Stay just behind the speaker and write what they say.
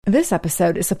This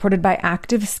episode is supported by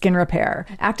Active Skin Repair.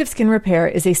 Active Skin Repair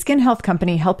is a skin health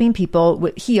company helping people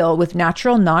heal with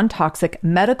natural, non-toxic,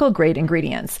 medical-grade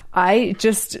ingredients. I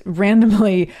just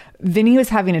randomly, Vinny was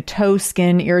having a toe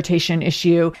skin irritation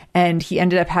issue, and he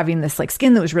ended up having this like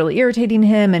skin that was really irritating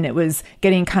him, and it was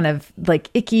getting kind of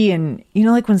like icky, and you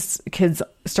know, like when kids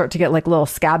start to get like little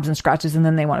scabs and scratches and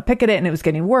then they want to pick at it, and it was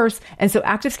getting worse. And so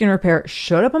Active Skin Repair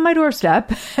showed up on my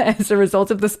doorstep as a result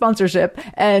of the sponsorship,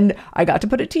 and I got to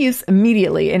put it to use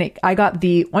immediately. And I got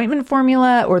the ointment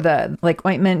formula, or the like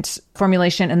ointment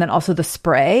formulation, and then also the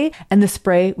spray, and the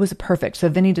spray was perfect. So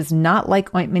Vinny does not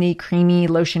like ointmenty, creamy,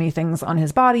 lotiony things on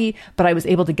his body, but I was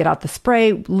able to get out the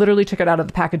spray, literally took it out of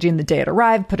the packaging the day it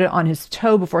arrived, put it on his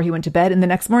toe before he went to bed. And the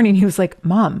next morning he was like,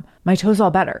 "Mom, my toe's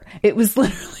all better." It was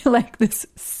literally like this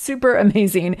super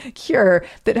amazing cure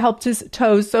that helped his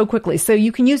toes so quickly. So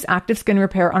you can use Active Skin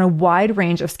Repair on a wide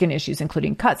range of skin issues,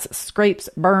 including cuts, scrapes,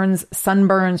 burns,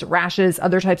 sunburns, rashes,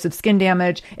 other types of skin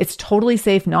damage. It's totally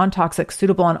safe, non-toxic,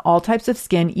 suitable on all types of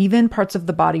skin, even parts of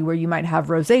the body where you might have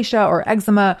rosacea or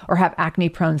eczema or have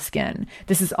acne-prone skin.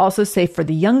 This is also safe for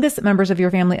the youngest members of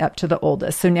your family up to the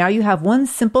oldest. So now you have one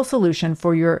simple solution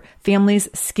for your family's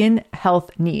skin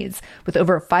health needs. With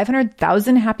over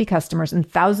 500,000 happy customers and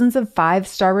thousands of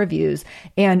 5-star reviews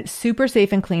and super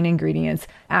safe and clean ingredients,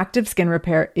 Active Skin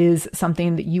Repair is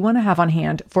something that you want to have on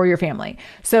hand for your family.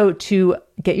 So to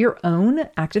get your own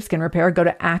Active Skin Repair, go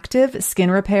to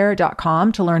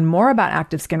activeskinrepair.com to learn more about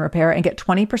Active Skin Repair and get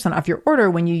 20% off your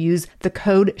order when you use the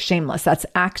code SHAMELESS. That's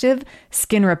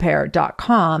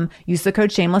activeskinrepair.com. Use the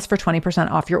code SHAMELESS for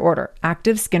 20% off your order.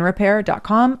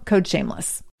 activeskinrepair.com, code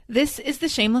SHAMELESS. This is the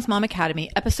Shameless Mom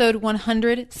Academy, episode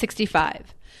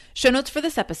 165. Show notes for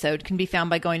this episode can be found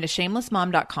by going to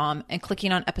shamelessmom.com and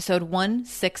clicking on episode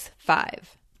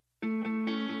 165.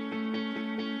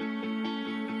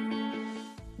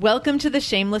 Welcome to the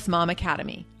Shameless Mom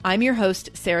Academy. I'm your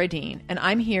host, Sarah Dean, and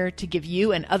I'm here to give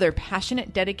you and other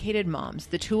passionate, dedicated moms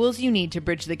the tools you need to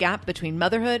bridge the gap between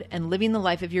motherhood and living the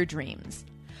life of your dreams.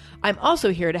 I'm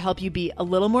also here to help you be a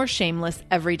little more shameless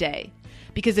every day.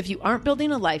 Because if you aren't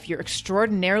building a life you're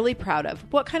extraordinarily proud of,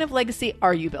 what kind of legacy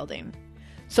are you building?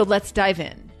 So let's dive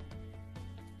in.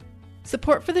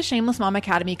 Support for the Shameless Mom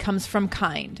Academy comes from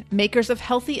Kind, makers of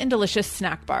healthy and delicious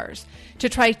snack bars. To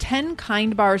try 10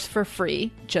 Kind bars for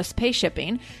free, just pay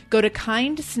shipping, go to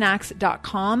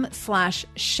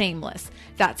kindsnacks.com/shameless.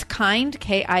 That's Kind,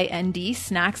 K-I-N-D,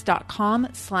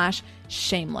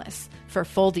 snacks.com/shameless for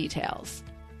full details.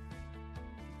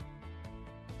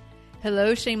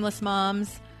 Hello, Shameless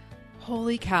Moms.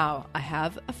 Holy cow, I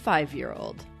have a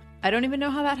 5-year-old. I don't even know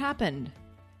how that happened.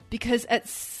 Because at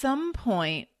some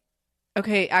point,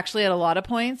 okay, actually at a lot of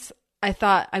points, I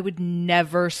thought I would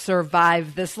never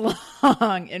survive this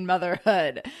long in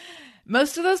motherhood.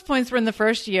 Most of those points were in the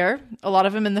first year, a lot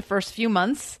of them in the first few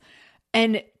months.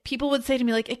 And people would say to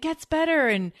me like, "It gets better."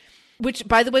 And which,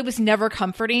 by the way, was never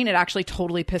comforting. It actually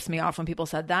totally pissed me off when people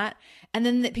said that. And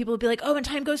then people would be like, "Oh, and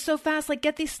time goes so fast. Like,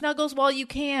 get these snuggles while you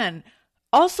can."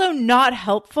 Also not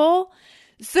helpful.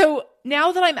 So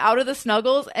now that I'm out of the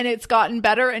snuggles and it's gotten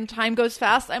better and time goes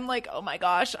fast, I'm like, oh my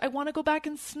gosh, I want to go back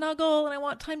and snuggle and I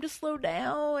want time to slow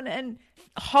down. And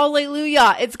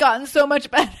hallelujah, it's gotten so much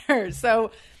better.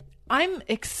 So I'm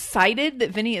excited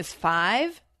that Vinny is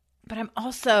 5, but I'm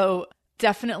also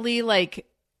definitely like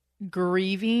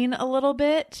grieving a little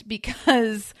bit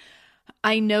because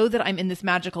I know that I'm in this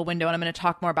magical window, and I'm going to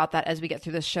talk more about that as we get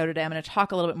through this show today. I'm going to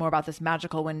talk a little bit more about this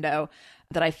magical window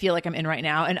that I feel like I'm in right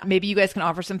now. And maybe you guys can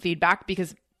offer some feedback,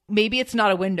 because maybe it's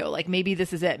not a window. Like maybe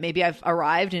this is it. Maybe I've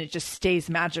arrived and it just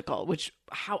stays magical, which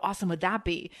how awesome would that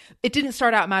be? It didn't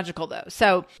start out magical though.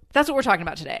 So that's what we're talking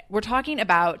about today. We're talking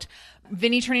about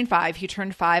Vinny turning 5. He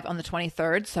turned 5 on the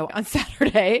 23rd. So on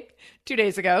Saturday, 2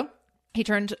 days ago. He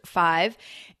turned 5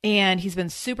 and he's been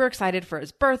super excited for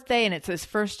his birthday. And it's his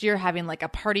first year having like a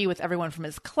party with everyone from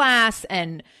his class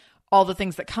and all the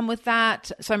things that come with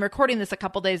that. So I'm recording this a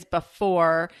couple days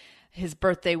before his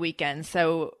birthday weekend.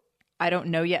 So I don't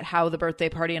know yet how the birthday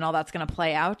party and all that's going to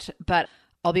play out. But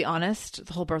I'll be honest,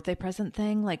 the whole birthday present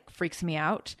thing like freaks me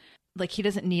out. Like he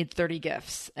doesn't need 30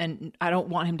 gifts and I don't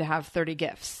want him to have 30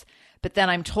 gifts. But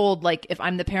then I'm told, like, if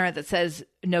I'm the parent that says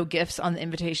no gifts on the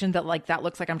invitation, that like that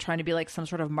looks like I'm trying to be like some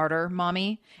sort of martyr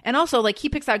mommy. And also like he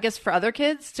picks out gifts for other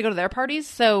kids to go to their parties.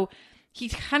 So he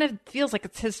kind of feels like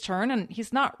it's his turn and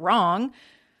he's not wrong.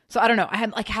 So I don't know.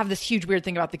 I have this huge weird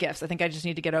thing about the gifts. I think I just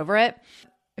need to get over it.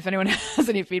 If anyone has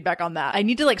any feedback on that, I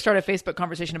need to like start a Facebook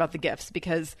conversation about the gifts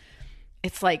because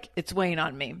it's like, it's weighing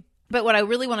on me. But what I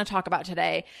really want to talk about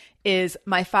today is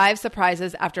my 5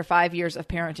 surprises after 5 years of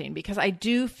parenting, because I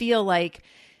do feel like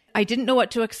I didn't know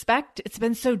what to expect. It's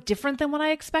been so different than what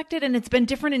I expected, and it's been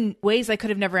different in ways I could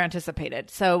have never anticipated.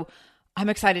 So I'm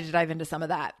excited to dive into some of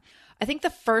that. I think the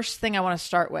first thing I want to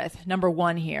start with, number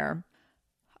one here,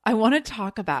 I want to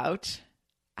talk about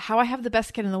how I have the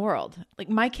best kid in the world. Like,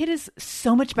 my kid is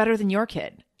so much better than your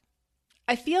kid.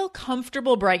 I feel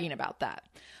comfortable bragging about that.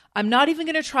 I'm not even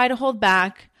going to try to hold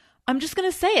back. I'm just going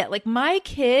to say it. Like, my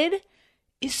kid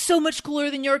is so much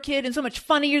cooler than your kid and so much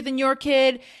funnier than your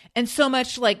kid and so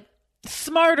much like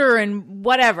smarter and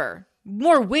whatever,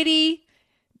 more witty,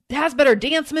 has better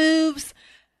dance moves.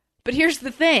 But here's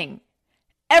the thing.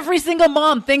 Every single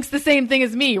mom thinks the same thing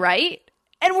as me, right?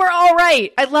 And we're all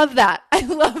right. I love that. I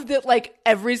love that like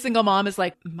every single mom is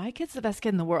like, my kid's the best kid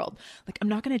in the world. Like, I'm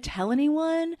not going to tell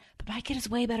anyone, but my kid is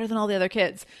way better than all the other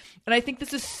kids. And I think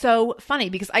this is so funny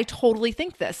because I totally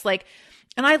think this. Like,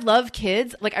 and I love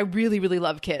kids. Like, I really, really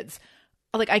love kids.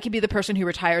 Like, I could be the person who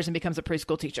retires and becomes a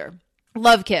preschool teacher.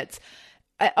 Love kids.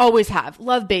 I always have.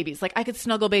 Love babies. Like, I could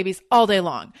snuggle babies all day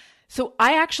long. So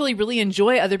I actually really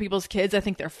enjoy other people's kids. I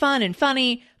think they're fun and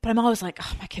funny, but I'm always like,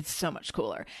 oh, my kid's so much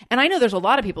cooler. And I know there's a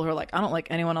lot of people who are like, I don't like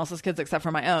anyone else's kids except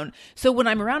for my own. So when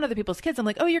I'm around other people's kids, I'm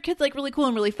like, oh, your kid's like really cool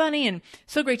and really funny and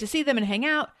so great to see them and hang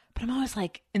out. But I'm always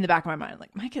like, in the back of my mind,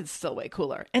 like, my kid's still way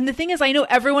cooler. And the thing is, I know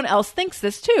everyone else thinks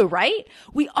this too, right?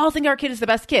 We all think our kid is the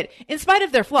best kid, in spite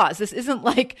of their flaws. This isn't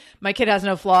like my kid has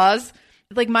no flaws.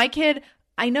 Like, my kid,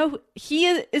 I know he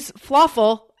is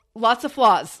flawful. Lots of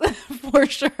flaws for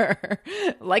sure.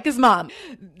 Like his mom.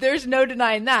 There's no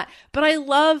denying that. But I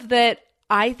love that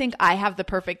I think I have the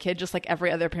perfect kid, just like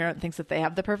every other parent thinks that they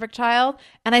have the perfect child.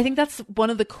 And I think that's one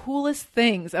of the coolest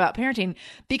things about parenting,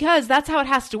 because that's how it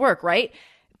has to work, right?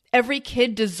 Every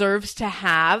kid deserves to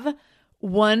have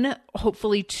one,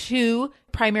 hopefully two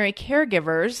primary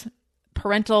caregivers,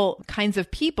 parental kinds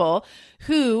of people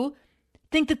who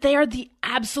think that they are the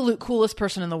absolute coolest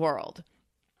person in the world.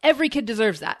 Every kid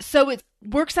deserves that. So it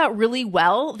works out really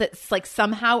well that's like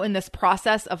somehow in this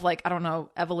process of like, I don't know,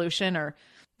 evolution, or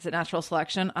is it natural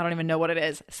selection? I don't even know what it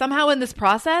is. Somehow in this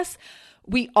process,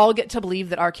 we all get to believe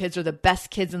that our kids are the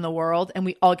best kids in the world, and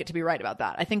we all get to be right about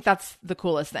that. I think that's the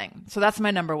coolest thing. So that's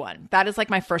my number one. That is like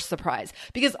my first surprise,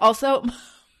 because also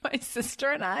my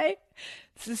sister and I,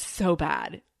 this is so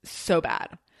bad. So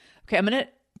bad. Okay, I'm going to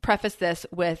preface this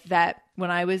with that when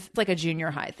I was like a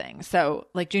junior high thing. So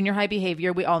like junior high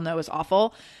behavior, we all know is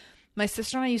awful. My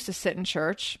sister and I used to sit in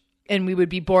church and we would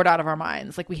be bored out of our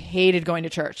minds. Like, we hated going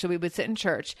to church. So we would sit in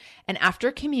church, and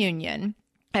after communion,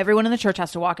 everyone in the church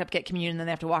has to walk up, get communion, and then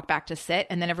they have to walk back to sit.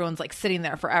 And then everyone's like sitting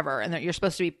there forever. And you're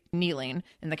supposed to be kneeling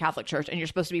in the Catholic church, and you're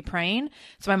supposed to be praying.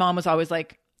 So my mom was always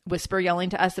like whisper yelling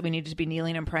to us that we needed to be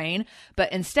kneeling and praying.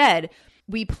 But instead,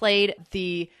 we played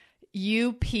the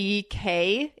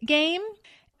UPK game.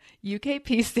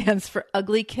 UKP stands for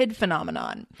Ugly Kid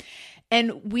Phenomenon.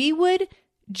 And we would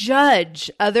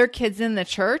judge other kids in the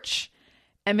church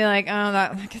and be like, oh,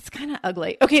 that it's kind of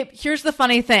ugly. Okay, here's the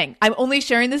funny thing. I'm only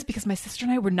sharing this because my sister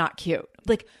and I were not cute.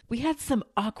 Like, we had some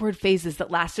awkward phases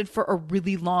that lasted for a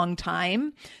really long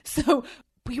time. So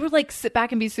we would like sit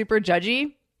back and be super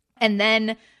judgy. And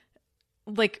then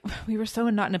like, we were so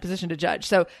not in a position to judge.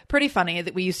 So pretty funny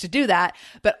that we used to do that.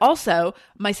 But also,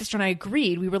 my sister and I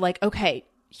agreed. We were like, okay,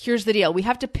 here's the deal. We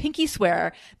have to pinky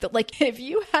swear that like, if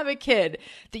you have a kid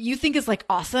that you think is like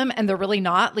awesome and they're really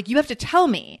not, like, you have to tell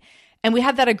me. And we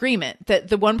had that agreement that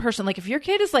the one person, like, if your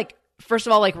kid is like, first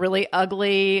of all, like really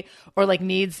ugly, or like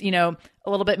needs, you know, a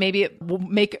little bit, maybe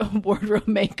make a wardrobe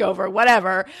makeover,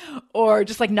 whatever, or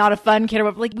just like not a fun kid,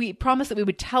 or like, we promised that we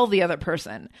would tell the other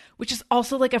person, which is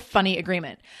also like a funny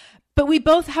agreement. But we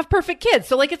both have perfect kids.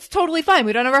 So like, it's totally fine.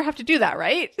 We don't ever have to do that,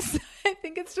 right? So I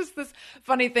think it's just this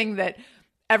funny thing that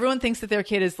everyone thinks that their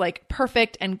kid is like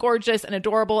perfect and gorgeous and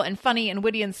adorable and funny and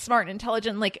witty and smart and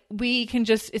intelligent. Like, we can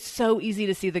just, it's so easy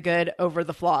to see the good over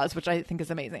the flaws, which I think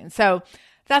is amazing. So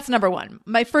that's number one.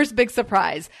 My first big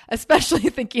surprise, especially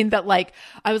thinking that like,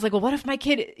 I was like, well, what if my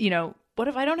kid, you know, what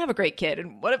if I don't have a great kid?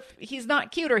 And what if he's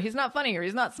not cute, or he's not funny, or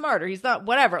he's not smart, or he's not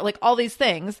whatever, like all these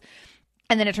things.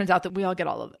 And then it turns out that we all get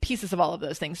all of the pieces of all of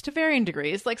those things to varying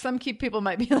degrees. Like, some people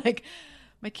might be like,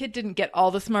 my kid didn't get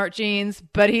all the smart genes,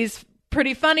 but he's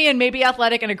pretty funny and maybe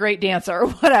athletic and a great dancer or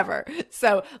whatever.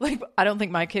 So like, I don't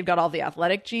think my kid got all the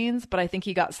athletic genes, but I think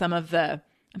he got some of the,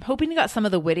 I'm hoping he got some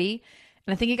of the witty,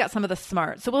 and I think he got some of the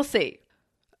smart. So we'll see.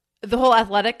 The whole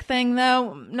athletic thing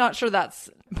though, I'm not sure that's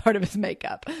part of his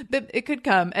makeup, but it could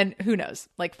come, and who knows,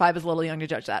 like 5 is a little young to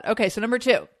judge that. Okay. So number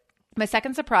 2, my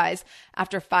second surprise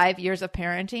after 5 years of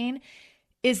parenting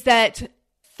is that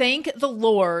thank the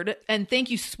Lord and thank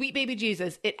you, sweet baby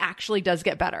Jesus, it actually does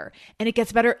get better. And it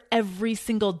gets better every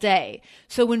single day.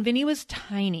 So when Vinny was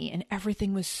tiny and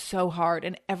everything was so hard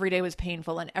and every day was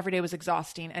painful and every day was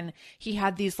exhausting, and he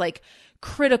had these like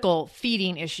critical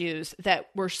feeding issues that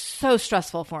were so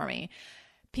stressful for me,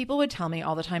 people would tell me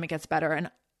all the time it gets better. And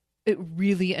it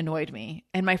really annoyed me.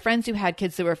 And my friends who had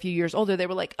kids that were a few years older, they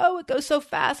were like, oh, it goes so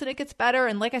fast and it gets better.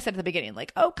 And like I said at the beginning,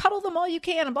 like, oh, cuddle them all you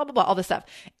can and blah, blah, blah, all this stuff,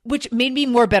 which made me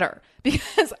more bitter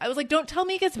because I was like, don't tell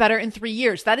me it gets better in 3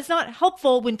 years. That is not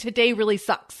helpful when today really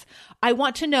sucks. I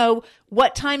want to know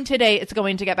what time today it's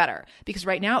going to get better, because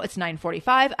right now it's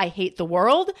 9:45. I hate the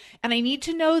world. And I need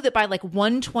to know that by like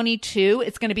 1:22,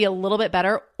 it's going to be a little bit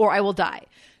better or I will die.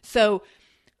 So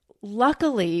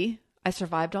luckily, I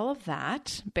survived all of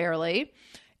that, barely.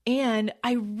 And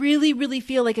I really, really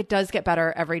feel like it does get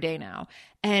better every day now.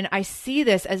 And I see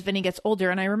this as Vinny gets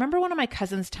older. And I remember one of my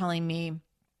cousins telling me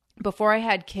before I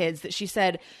had kids that she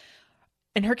said,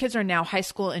 and her kids are now high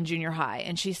school and junior high.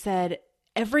 And she said,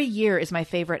 every year is my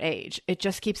favorite age. It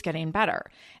just keeps getting better.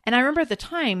 And I remember at the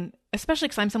time, especially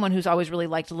because I'm someone who's always really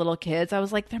liked little kids, I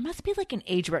was like, there must be like an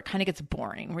age where it kind of gets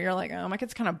boring, where you're like, oh, my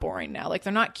kid's kind of boring now. Like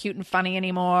they're not cute and funny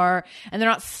anymore, and they're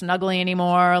not snuggly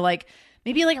anymore. Like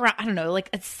maybe like around, I don't know, like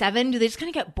at 7, do they just kind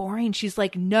of get boring? She's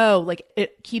like, no, like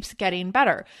it keeps getting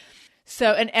better.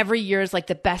 So, and every year is like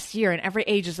the best year and every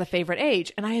age is a favorite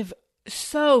age. And I have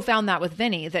so found that with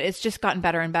Vinny that it's just gotten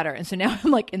better and better. And so now I'm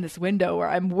like in this window where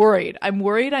I'm worried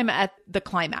I'm at the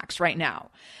climax right now.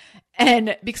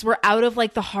 And because we're out of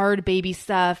like the hard baby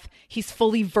stuff, he's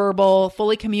fully verbal,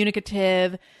 fully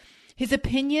communicative. His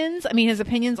opinions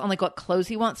on like what clothes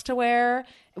he wants to wear,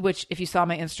 which if you saw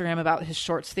my Instagram about his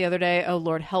shorts the other day, oh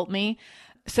Lord, help me.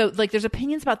 So like there's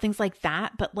opinions about things like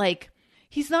that, but like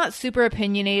he's not super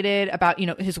opinionated about, you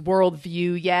know, his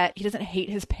worldview yet. He doesn't hate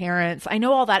his parents. I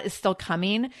know all that is still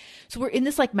coming. So we're in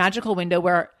this like magical window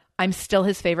where I'm still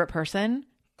his favorite person.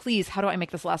 Please, how do I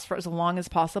make this last for as long as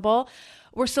possible?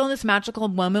 We're still in this magical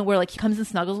moment where like he comes and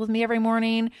snuggles with me every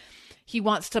morning. He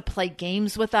wants to play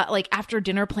games with that. Like after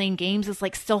dinner playing games is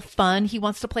like still fun. He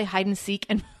wants to play hide and seek.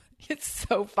 And it's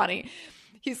so funny.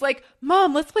 He's like,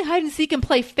 Mom, let's play hide and seek and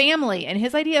play family. And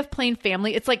his idea of playing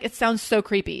family, it's like, it sounds so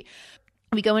creepy.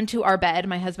 We go into our bed,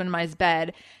 my husband and I's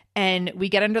bed, and we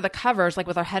get under the covers, like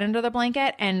with our head under the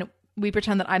blanket, and we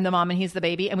pretend that I'm the mom and he's the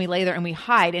baby, and we lay there and we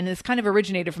hide. And it's kind of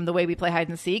originated from the way we play hide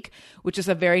and seek, which is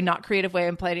a very not creative way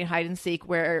of playing hide and seek,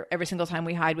 where every single time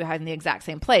we hide in the exact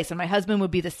same place. And my husband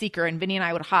would be the seeker and Vinny and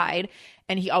I would hide.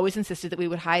 And he always insisted that we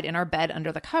would hide in our bed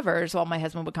under the covers while my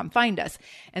husband would come find us.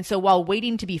 And so while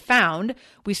waiting to be found,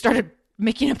 we started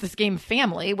making up this game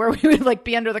Family, where we would like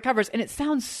be under the covers. And it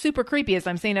sounds super creepy as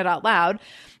I'm saying it out loud,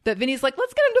 that Vinny's like,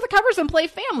 let's get under the covers and play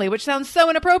Family, which sounds so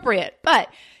inappropriate. But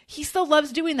he still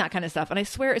loves doing that kind of stuff. And I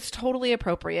swear it's totally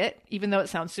appropriate, even though it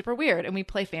sounds super weird. And we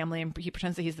play Family and he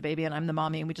pretends that he's the baby and I'm the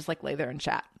mommy, and we just like lay there and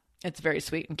chat. It's very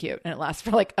sweet and cute. And it lasts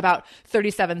for like about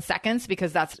 37 seconds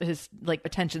because that's his like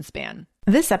attention span.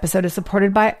 This episode is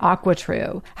supported by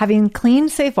AquaTrue. Having clean,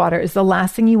 safe water is the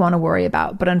last thing you want to worry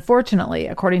about. But unfortunately,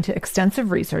 according to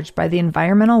extensive research by the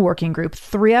Environmental Working Group,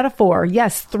 3 out of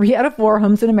 4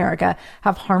 homes in America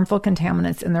have harmful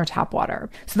contaminants in their tap water.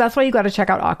 So that's why you got to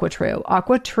check out AquaTrue.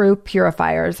 AquaTrue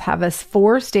purifiers have a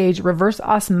 4-stage reverse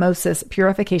osmosis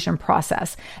purification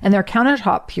process. And their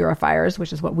countertop purifiers,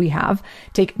 which is what we have,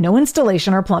 take no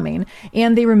installation or plumbing,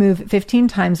 and they remove 15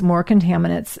 times more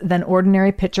contaminants than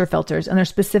ordinary pitcher filters. And they're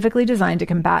specifically designed to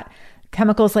combat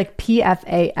chemicals like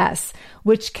PFAS,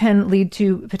 which can lead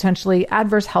to potentially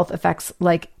adverse health effects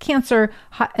like cancer,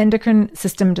 endocrine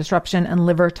system disruption, and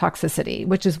liver toxicity,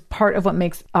 which is part of what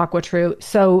makes AquaTrue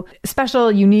so special,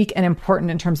 unique, and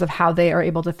important in terms of how they are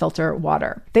able to filter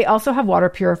water. They also have water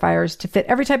purifiers to fit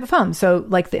every type of home. So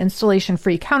like the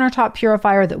installation-free countertop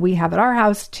purifier that we have at our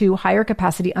house to higher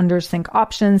capacity under sink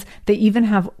options. They even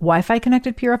have Wi-Fi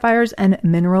connected purifiers and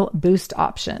mineral boost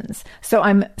options. So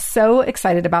I'm so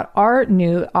excited about our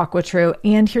new AquaTrue.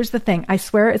 And here's the thing. I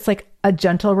swear it's like a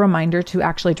gentle reminder to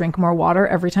actually drink more water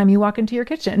every time you walk into your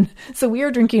kitchen. So we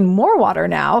are drinking more water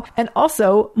now, and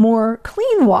also more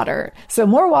clean water. So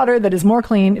more water that is more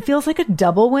clean. It feels like a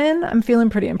double win. I'm feeling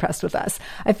pretty impressed with us.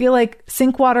 I feel like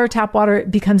sink water, tap water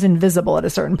becomes invisible at a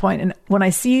certain point. And when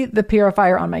I see the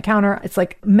purifier on my counter, it's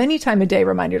like many times a day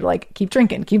reminder to like, keep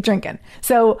drinking, keep drinking.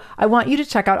 So I want you to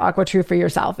check out AquaTrue for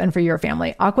yourself and for your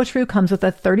family. AquaTrue comes with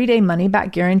a 30-day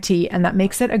money-back guarantee, and that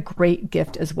makes it a great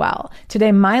gift as well.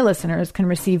 Today, my listeners listeners can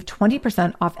receive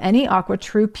 20% off any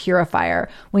AquaTrue purifier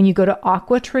when you go to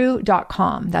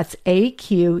aquatrue.com. That's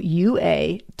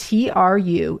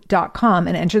AQUATRU.com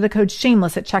and enter the code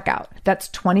shameless at checkout. That's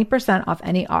 20% off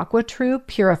any AquaTrue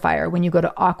purifier when you go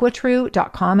to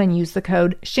aquatrue.com and use the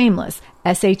code shameless,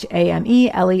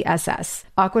 SHAMELESS.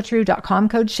 aquatrue.com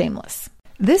code shameless.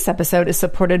 This episode is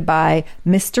supported by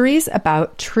Mysteries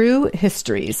About True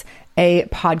Histories, a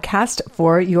podcast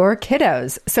for your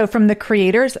kiddos. So from the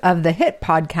creators of the hit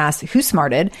podcast Who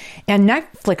Smarted and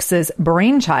Netflix's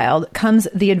Brainchild comes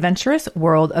the adventurous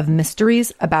world of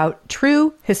Mysteries About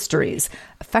True Histories,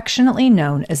 affectionately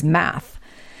known as MATH.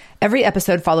 Every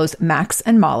episode follows Max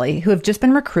and Molly, who have just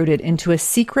been recruited into a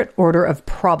secret order of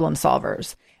problem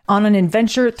solvers on an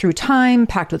adventure through time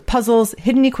packed with puzzles,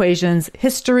 hidden equations,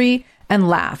 history, and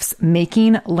laughs,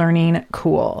 making learning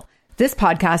cool. This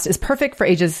podcast is perfect for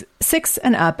ages 6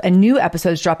 and up, and new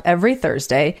episodes drop every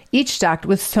Thursday, each stacked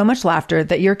with so much laughter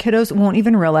that your kiddos won't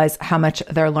even realize how much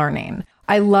they're learning.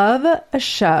 I love a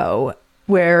show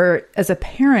where, as a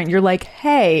parent, you're like,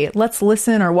 hey, let's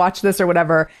listen or watch this or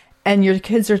whatever, and your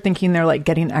kids are thinking they're like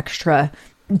getting extra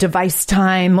device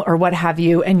time or what have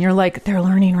you, and you're like, they're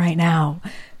learning right now.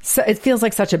 So it feels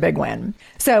like such a big win.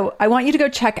 So I want you to go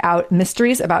check out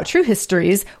Mysteries About True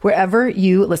Histories wherever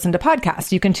you listen to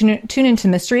podcasts. You can tune into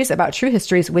Mysteries About True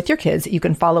Histories with your kids. You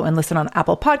can follow and listen on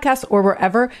Apple Podcasts or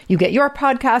wherever you get your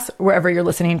podcasts, wherever you're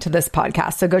listening to this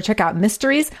podcast. So go check out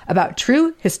Mysteries About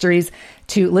True Histories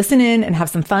to listen in and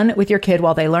have some fun with your kid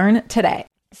while they learn today.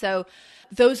 So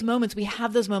those moments, we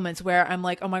have those moments where I'm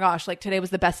like, oh my gosh, like today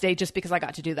was the best day just because I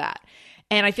got to do that.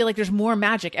 And I feel like there's more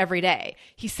magic every day.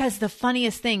 He says the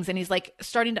funniest things and he's like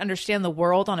starting to understand the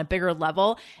world on a bigger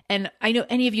level. And I know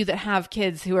any of you that have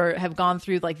kids who have gone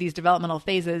through like these developmental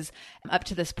phases up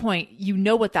to this point, you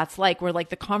know what that's like, where like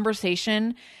the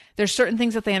conversation, there's certain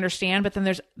things that they understand, but then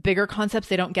there's bigger concepts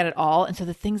they don't get at all. And so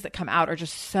the things that come out are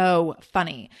just so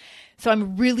funny. So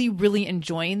I'm really, really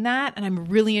enjoying that. And I'm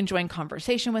really enjoying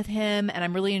conversation with him. And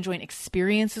I'm really enjoying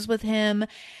experiences with him.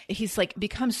 He's like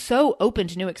become so open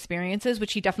to new experiences,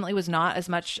 which he definitely was not as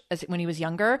much as when he was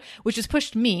younger, which has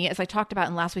pushed me, as I talked about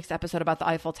in last week's episode about the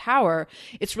Eiffel Tower,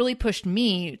 it's really pushed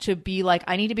me to be like,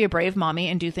 I need to be a brave mommy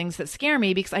and do things that scare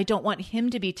me because I don't want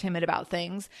him to be timid about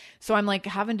things. So I'm like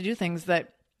having to do things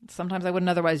that sometimes I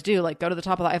wouldn't otherwise do, like go to the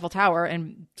top of the Eiffel Tower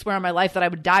and swear on my life that I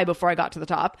would die before I got to the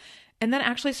top. And then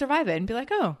actually survive it and be like,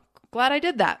 oh, glad I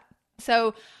did that.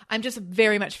 So I'm just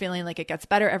very much feeling like it gets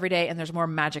better every day and there's more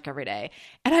magic every day.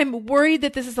 And I'm worried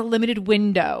that this is a limited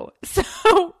window.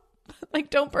 So like,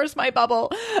 don't burst my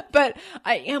bubble. But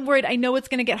I am worried. I know it's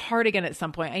going to get hard again at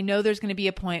some point. I know there's going to be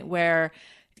a point where,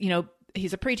 you know,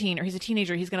 he's a preteen or he's a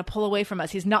teenager. He's going to pull away from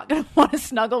us. He's not going to want to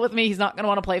snuggle with me. He's not going to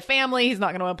want to play family. He's not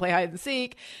going to want to play hide and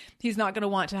seek. He's not going to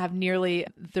want to have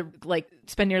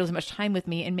spend nearly as much time with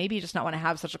me, and maybe just not want to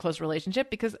have such a close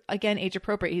relationship because, again, age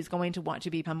appropriate, he's going to want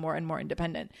to become more and more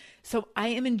independent. So I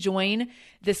am enjoying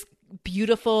this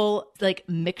beautiful like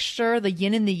mixture, the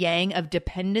yin and the yang of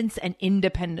dependence and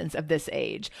independence of this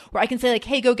age, where I can say like,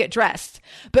 hey, go get dressed,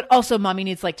 but also mommy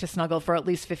needs like to snuggle for at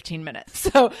least 15 minutes.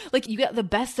 So like you get the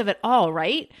best of it all,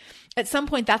 right? At some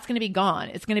point that's going to be gone.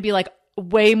 It's going to be like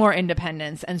way more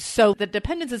independence. And so the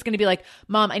dependence is going to be like,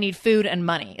 mom, I need food and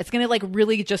money. It's going to like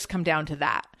really just come down to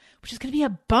that, which is going to be a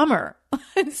bummer.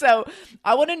 And so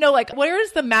I want to know like, where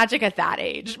is the magic at that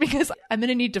age? Because I'm going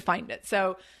to need to find it.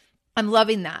 So I'm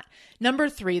loving that. Number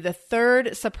 3, the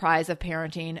third surprise of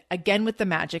parenting, again with the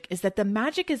magic, is that the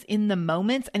magic is in the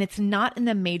moments and it's not in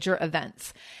the major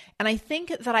events. And I think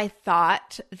that I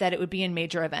thought that it would be in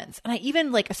major events. And I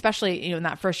even like, especially, you know, in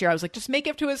that first year, I was like, just make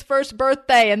it to his first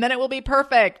birthday and then it will be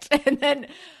perfect. And then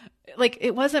like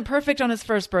it wasn't perfect on his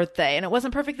first birthday and it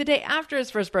wasn't perfect the day after his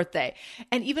first birthday.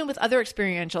 And even with other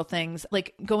experiential things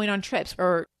like going on trips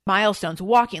or milestones,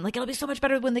 walking, like it'll be so much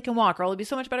better when they can walk, or it'll be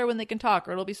so much better when they can talk,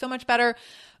 or it'll be so much better,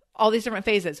 all these different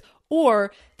phases.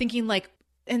 Or thinking like,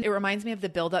 and it reminds me of the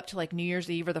build up to like New Year's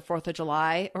Eve or the 4th of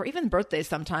July, or even birthdays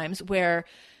sometimes, where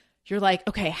you're like,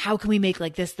 okay, how can we make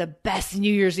like this the best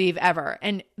New Year's Eve ever?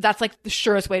 And that's like the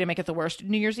surest way to make it the worst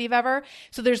New Year's Eve ever.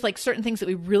 So there's like certain things that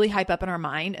we really hype up in our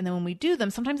mind. And then when we do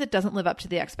them, sometimes it doesn't live up to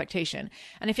the expectation.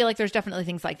 And I feel like there's definitely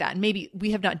things like that. And maybe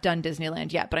we have not done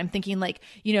Disneyland yet, but I'm thinking like,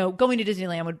 you know, going to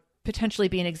Disneyland would potentially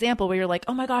be an example where you're like,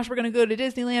 oh my gosh, we're going to go to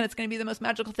Disneyland. It's going to be the most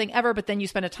magical thing ever. But then you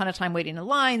spend a ton of time waiting in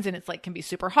lines and it's like, can be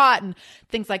super hot and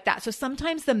things like that. So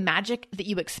sometimes the magic that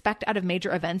you expect out of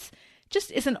major events just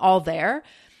isn't all there.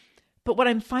 But what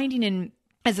I'm finding in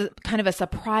as a kind of a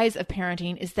surprise of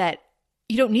parenting is that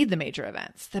you don't need the major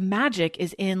events. The magic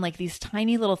is in like these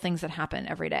tiny little things that happen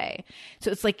every day. So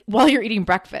it's like while you're eating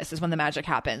breakfast is when the magic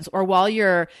happens, or while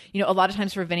you're, a lot of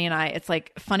times for Vinny and I, it's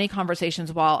like funny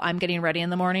conversations while I'm getting ready in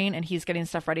the morning and he's getting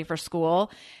stuff ready for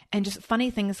school, and just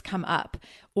funny things come up.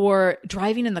 Or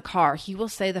driving in the car, he will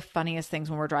say the funniest things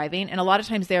when we're driving. And a lot of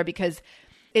times there, because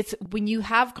it's when you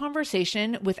have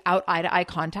conversation without eye-to-eye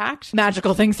contact,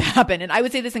 magical things happen. And I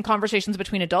would say this in conversations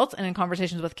between adults and in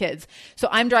conversations with kids. So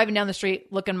I'm driving down the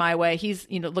street, looking my way. He's,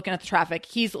 looking at the traffic.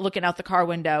 He's looking out the car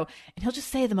window, and he'll just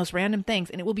say the most random things,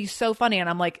 and it will be so funny. And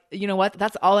I'm like, you know what?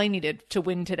 That's all I needed to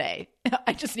win today.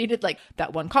 I just needed like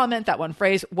that one comment, that one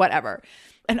phrase, whatever.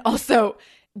 And also,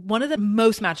 one of the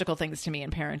most magical things to me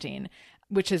in parenting,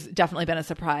 which has definitely been a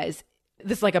surprise,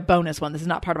 this is like a bonus one. This is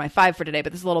not part of my 5 for today,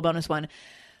 but this is a little bonus one.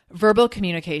 Verbal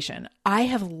communication. I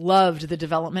have loved the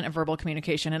development of verbal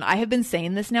communication. And I have been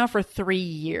saying this now for 3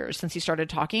 years since he started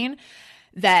talking,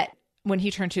 that when he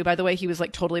turned 2, by the way, he was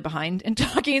like totally behind in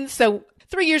talking. So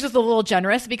 3 years is a little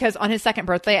generous, because on his second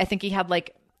birthday, I think he had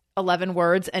like 11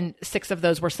 words and 6 of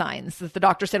those were signs. The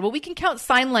doctor said, well, we can count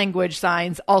sign language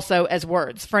signs also as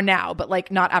words for now, but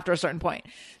like not after a certain point.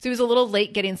 So he was a little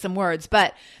late getting some words,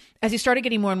 but as he started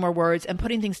getting more and more words and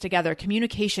putting things together,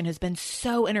 communication has been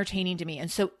so entertaining to me and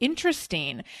so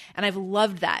interesting. And I've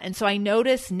loved that. And so I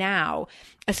notice now,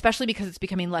 especially because it's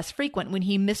becoming less frequent, when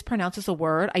he mispronounces a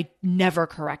word, I never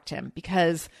correct him,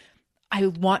 because I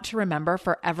want to remember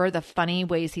forever the funny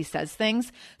ways he says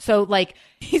things. So like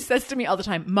he says to me all the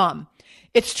time, Mom,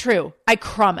 it's true. I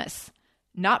promise.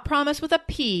 Not promise with a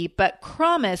P, but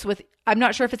promise with, I'm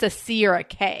not sure if it's a C or a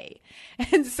K.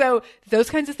 And so those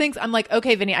kinds of things, I'm like,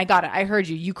 okay, Vinny, I got it. I heard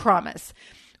you. You promise.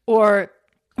 Or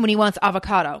when he wants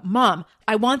avocado, Mom,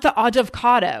 I want the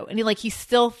avocado. And he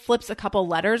still flips a couple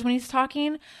letters when he's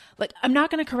talking. Like, I'm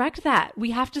not going to correct that.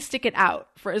 We have to stick it out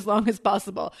for as long as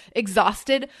possible.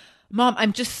 Exhausted. Mom,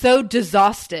 I'm just so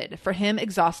disgusted. For him,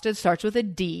 exhausted starts with a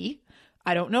D.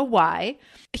 I don't know why.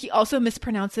 He also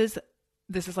mispronounces,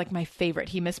 this is like my favorite,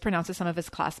 he mispronounces some of his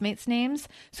classmates' names.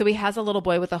 So he has a little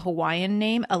boy with a Hawaiian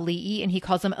name, Ali'i, and he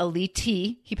calls him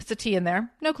Ali-T. He puts a T in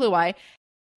there. No clue why.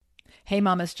 Hey,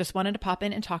 mamas, just wanted to pop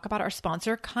in and talk about our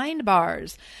sponsor, Kind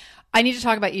Bars. I need to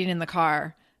talk about eating in the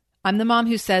car. I'm the mom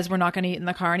who says we're not going to eat in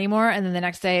the car anymore. And then the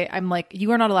next day I'm like,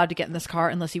 you are not allowed to get in this car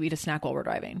unless you eat a snack while we're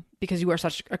driving, because you are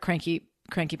such a cranky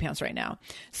pants right now.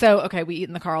 So, okay, we eat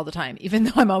in the car all the time, even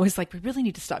though I'm always like, we really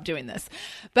need to stop doing this.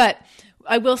 But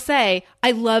I will say,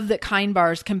 I love that Kind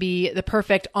Bars can be the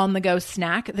perfect on-the-go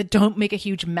snack that don't make a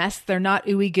huge mess. They're not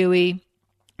ooey gooey.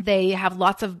 They have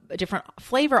lots of different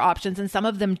flavor options, and some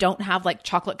of them don't have like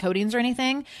chocolate coatings or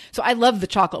anything. So I love the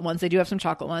chocolate ones. They do have some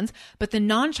chocolate ones, but the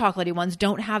non-chocolatey ones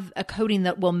don't have a coating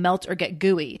that will melt or get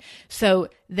gooey. So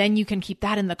then you can keep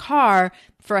that in the car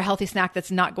for a healthy snack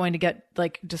that's not going to get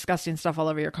like disgusting stuff all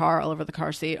over your car, all over the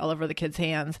car seat, all over the kids'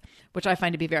 hands, which I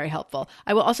find to be very helpful.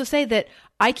 I will also say that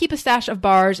I keep a stash of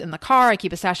bars in the car. I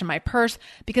keep a stash in my purse,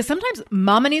 because sometimes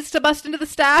mama needs to bust into the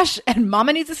stash and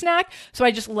mama needs a snack. So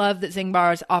I just love that Zing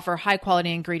Bars offer high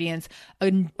quality ingredients,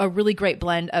 a really great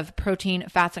blend of protein,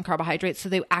 fats, and carbohydrates. So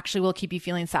they actually will keep you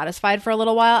feeling satisfied for a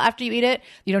little while after you eat it.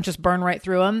 You don't just burn right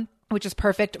through them, which is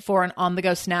perfect for an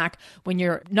on-the-go snack when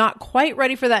you're not quite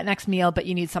ready for that next meal, but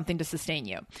you need something to sustain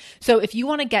you. So if you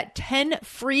want to get 10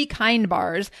 free Kind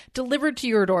Bars delivered to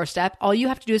your doorstep, all you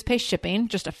have to do is pay shipping,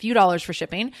 just a few dollars for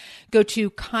shipping. Go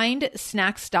to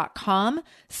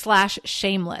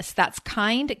kindsnacks.com/shameless. That's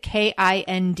kind,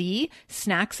 K-I-N-D,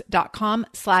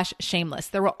 snacks.com/shameless.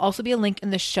 There will also be a link in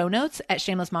the show notes at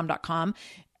shamelessmom.com.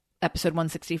 Episode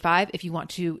 165, if you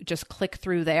want to just click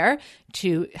through there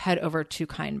to head over to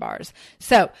Kind Bars.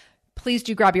 So please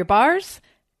do grab your bars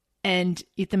and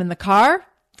eat them in the car,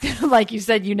 like you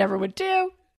said you never would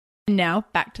do. And now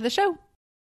back to the show.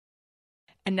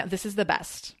 And now this is the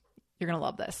best. You're going to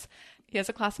love this. He has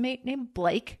a classmate named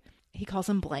Blake. He calls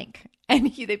him Blank.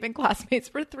 And they've been classmates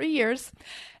for 3 years.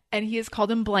 And he has called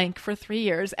him Blank for 3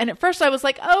 years. And at first I was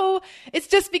like, oh, it's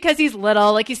just because he's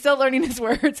little, like he's still learning his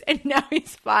words. And now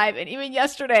he's 5. And even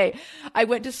yesterday I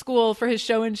went to school for his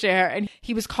show and share, and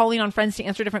he was calling on friends to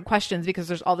answer different questions, because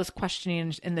there's all this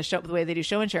questioning in the show, the way they do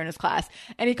show and share in his class.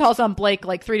 And he calls on Blake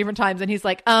like 3 different times. And he's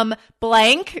like,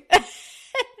 Blank.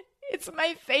 It's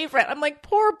my favorite. I'm like,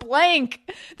 poor Blank,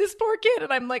 this poor kid.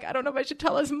 And I'm like, I don't know if I should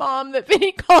tell his mom that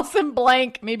Vinny calls him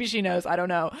Blank. Maybe she knows. I don't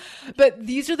know. But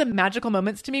these are the magical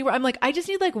moments to me where I'm like, I just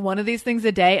need like one of these things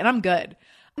a day and I'm good.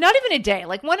 Not even a day,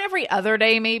 like one every other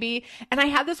day maybe. And I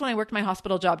had this when I worked my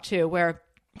hospital job too, where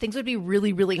things would be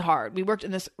really, really hard. We worked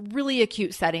in this really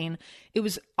acute setting. It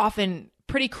was often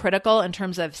pretty critical in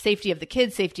terms of safety of the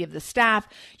kids, safety of the staff.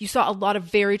 You saw a lot of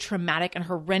very traumatic and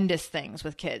horrendous things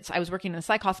with kids. I was working in a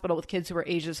psych hospital with kids who were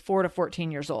ages 4 to 14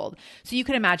 years old. So you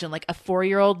can imagine like a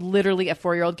 4-year-old, literally a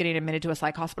 4-year-old getting admitted to a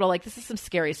psych hospital. Like this is some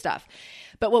scary stuff.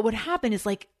 But what would happen is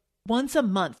like once a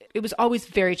month, it was always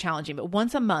very challenging, but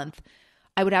once a month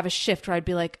I would have a shift where I'd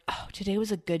be like, oh, today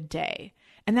was a good day.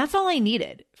 And that's all I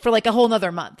needed for like a whole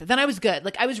nother month. Then I was good.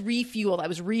 Like I was refueled. I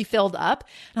was refilled up.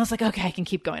 And I was like, okay, I can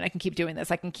keep going. I can keep doing this.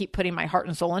 I can keep putting my heart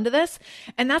and soul into this.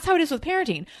 And that's how it is with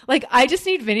parenting. Like I just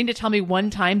need Vinny to tell me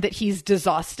one time that he's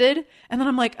exhausted. And then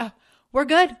I'm like, oh, we're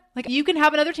good. Like you can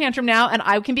have another tantrum now and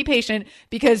I can be patient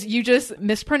because you just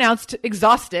mispronounced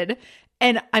exhausted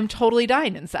and I'm totally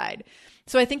dying inside.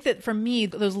 So I think that for me,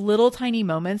 those little tiny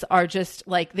moments are just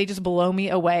like, they just blow me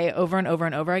away over and over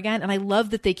and over again. And I love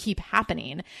that they keep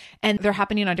happening and they're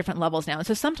happening on different levels now. And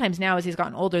so sometimes now as he's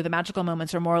gotten older, the magical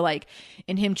moments are more like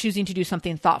in him choosing to do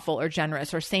something thoughtful or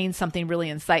generous or saying something really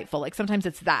insightful. Like sometimes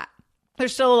it's that.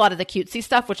 There's still a lot of the cutesy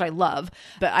stuff, which I love,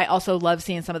 but I also love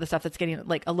seeing some of the stuff that's getting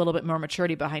like a little bit more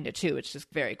maturity behind it too, which is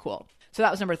just very cool. So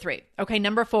that was number 3. Okay,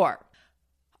 number 4.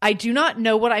 I do not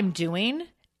know what I'm doing.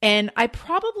 And I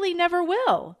probably never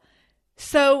will.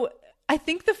 So I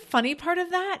think the funny part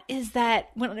of that is that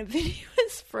when Vinny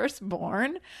was first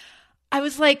born, I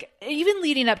was like, even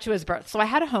leading up to his birth. So I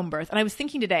had a home birth and I was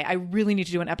thinking today, I really need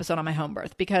to do an episode on my home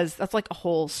birth because that's like a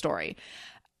whole story.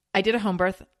 I did a home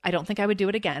birth. I don't think I would do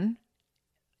it again,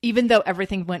 even though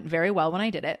everything went very well when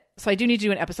I did it. So I do need to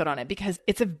do an episode on it because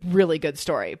it's a really good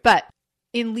story. But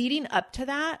in leading up to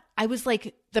that, I was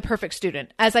like the perfect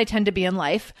student, as I tend to be in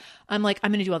life. I'm like,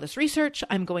 I'm going to do all this research.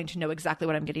 I'm going to know exactly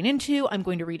what I'm getting into. I'm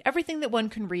going to read everything that one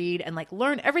can read and like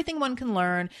learn everything one can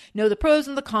learn, know the pros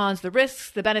and the cons, the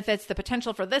risks, the benefits, the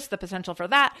potential for this, the potential for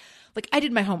that. Like I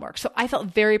did my homework. So I felt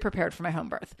very prepared for my home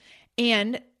birth.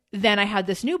 And then I had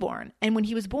this newborn. And when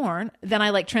he was born, then I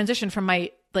like transitioned from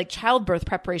my like childbirth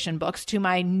preparation books to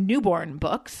my newborn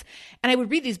books. And I would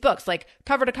read these books like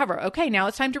cover to cover. Okay, now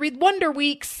it's time to read Wonder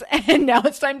Weeks. And now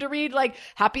it's time to read like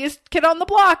Happiest Kid on the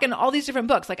Block and all these different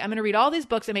books. Like I'm going to read all these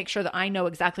books and make sure that I know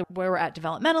exactly where we're at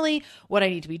developmentally, what I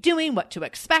need to be doing, what to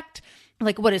expect.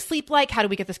 Like, what is sleep like? How do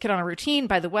we get this kid on a routine?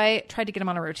 By the way, I tried to get him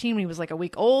on a routine when he was like a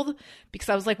week old because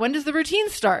I was like, when does the routine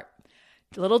start?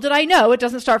 Little did I know, it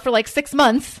doesn't start for like 6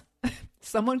 months.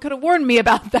 Someone could have warned me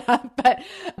about that. But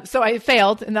so I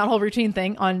failed in that whole routine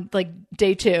thing on like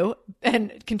day 2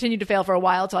 and continued to fail for a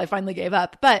while till I finally gave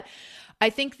up. But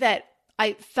I think that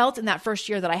I felt in that first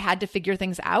year that I had to figure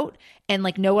things out and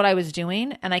like know what I was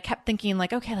doing. And I kept thinking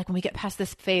like, okay, like when we get past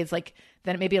this phase, like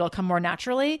then maybe it'll come more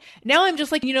naturally. Now I'm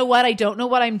just like, you know what? I don't know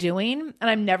what I'm doing and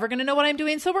I'm never going to know what I'm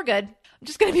doing. So we're good. I'm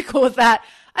just going to be cool with that.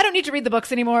 I don't need to read the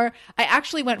books anymore. I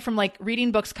actually went from like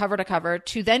reading books cover to cover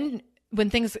to then when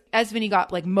things, as Vinny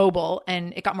got like mobile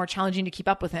and it got more challenging to keep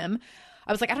up with him,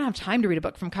 I was like, I don't have time to read a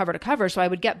book from cover to cover. So I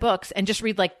would get books and just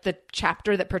read like the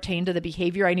chapter that pertained to the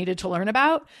behavior I needed to learn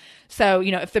about. So,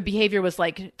 you know, if the behavior was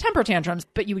like temper tantrums,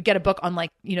 but you would get a book on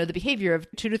like, you know, the behavior of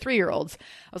 2 to 3 year olds.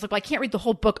 I was like, well, I can't read the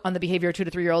whole book on the behavior of 2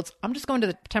 to 3 year olds. I'm just going to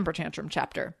the temper tantrum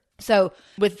chapter. So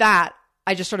with that,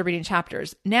 I just started reading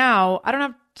chapters. Now I don't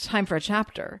have time for a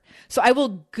chapter. So I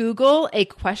will Google a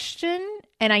question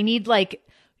and I need like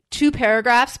 2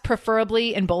 paragraphs,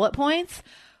 preferably in bullet points,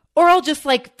 or I'll just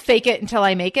like fake it until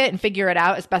I make it and figure it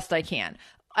out as best I can.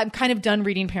 I'm kind of done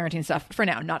reading parenting stuff for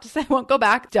now. Not to say I won't go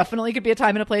back. Definitely could be a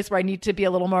time and a place where I need to be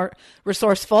a little more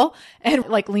resourceful and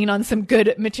like lean on some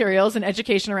good materials and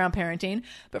education around parenting.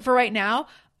 But for right now,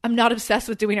 I'm not obsessed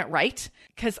with doing it right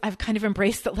because I've kind of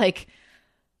embraced that like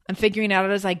I'm figuring it out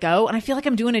as I go. And I feel like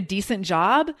I'm doing a decent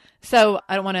job. So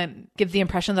I don't want to give the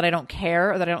impression that I don't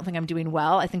care or that I don't think I'm doing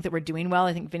well. I think that we're doing well.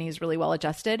 I think Vinny is really well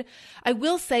adjusted. I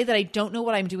will say that I don't know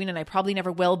what I'm doing and I probably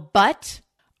never will, but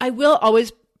I will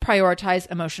always prioritize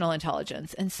emotional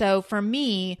intelligence. And so for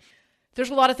me, there's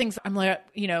a lot of things I'm like,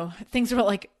 you know, things about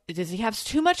like, does he have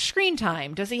too much screen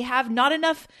time? Does he have not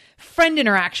enough friend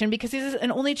interaction because he's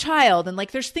an only child? And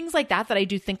like, there's things like that that I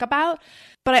do think about,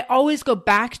 but I always go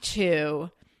back to,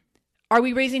 are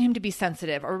we raising him to be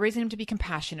sensitive? Are we raising him to be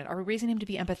compassionate? Are we raising him to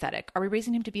be empathetic? Are we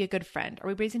raising him to be a good friend? Are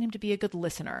we raising him to be a good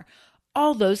listener?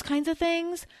 All those kinds of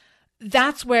things.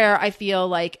 That's where I feel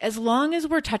like as long as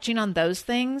we're touching on those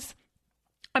things,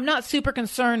 I'm not super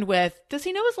concerned with, does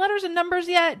he know his letters and numbers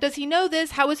yet? Does he know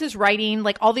this? How is his writing?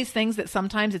 Like all these things that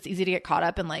sometimes it's easy to get caught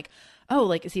up in like, oh,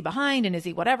 like, is he behind and is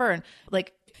he whatever? And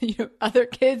like, you know, other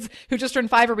kids who just turned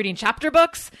 5 are reading chapter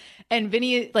books and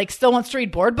Vinny like still wants to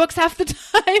read board books half the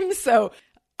time. So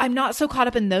I'm not so caught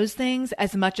up in those things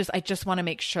as much as I just want to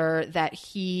make sure that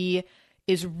he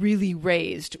is really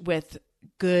raised with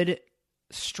good,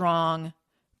 strong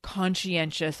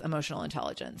conscientious emotional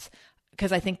intelligence.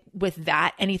 Because I think with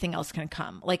that, anything else can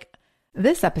come. Like,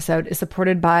 this episode is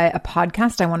supported by a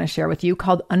podcast I want to share with you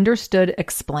called Understood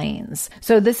Explains.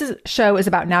 So this show is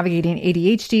about navigating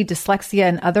ADHD, dyslexia,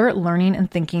 and other learning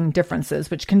and thinking differences,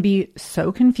 which can be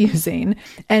so confusing.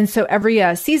 And so every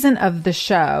season of the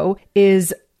show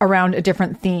is around a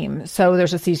different theme. So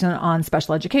there's a season on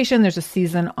special education, there's a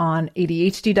season on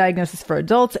ADHD diagnosis for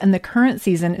adults, and the current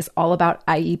season is all about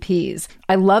IEPs.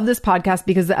 I love this podcast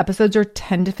because the episodes are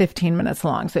 10 to 15 minutes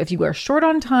long. So if you are short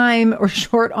on time or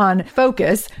short on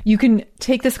focus, you can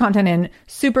take this content in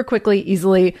super quickly,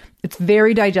 easily. It's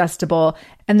very digestible.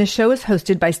 And the show is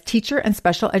hosted by teacher and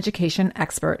special education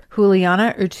expert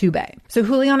Juliana Urtubey. So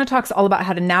Juliana talks all about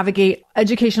how to navigate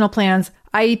educational plans,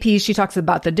 IEPs. She talks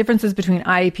about the differences between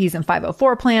IEPs and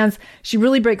 504 plans. She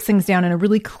really breaks things down in a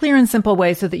really clear and simple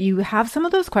way so that you have some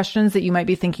of those questions that you might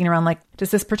be thinking around, like,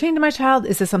 does this pertain to my child?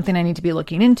 Is this something I need to be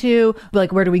looking into?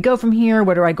 Like, where do we go from here?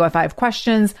 Where do I go if I have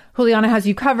questions? Juliana has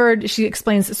you covered. She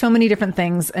explains so many different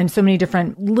things and so many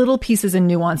different little pieces and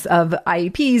nuance of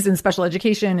IEPs and special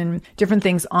education and different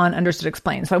things on Understood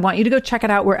Explains. So I want you to go check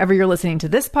it out wherever you're listening to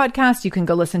this podcast. You can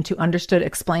go listen to Understood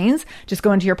Explains. Just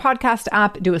go into your podcast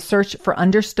app, do a search for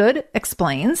Understood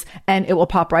Explains, and it will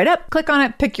pop right up. Click on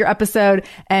it, pick your episode,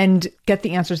 and get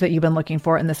the answers that you've been looking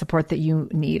for and the support that you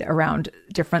need around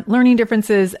different learning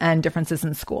differences and differences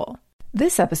in school.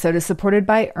 This episode is supported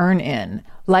by EarnIn.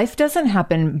 Life doesn't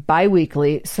happen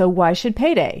bi-weekly, so why should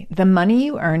payday? The money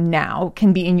you earn now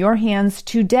can be in your hands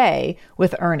today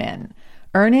with EarnIn.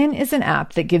 EarnIn is an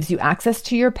app that gives you access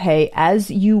to your pay as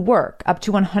you work, up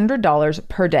to $100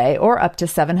 per day or up to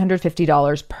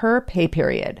 $750 per pay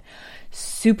period.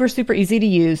 Super, super easy to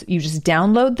use. You just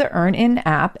download the EarnIn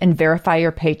app and verify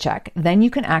your paycheck. Then you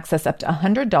can access up to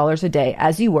 $100 a day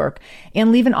as you work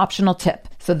and leave an optional tip.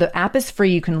 So the app is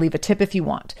free. You can leave a tip if you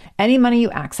want. Any money you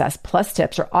access plus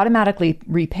tips are automatically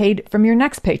repaid from your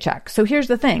next paycheck. So here's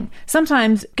the thing.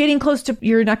 Sometimes getting close to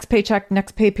your next paycheck,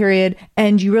 next pay period,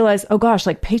 and you realize, oh gosh,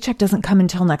 like paycheck doesn't come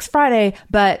until next Friday,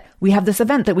 but we have this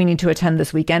event that we need to attend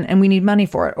this weekend and we need money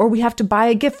for it. Or we have to buy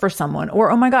a gift for someone. Or,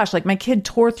 oh my gosh, like my kid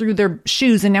tore through their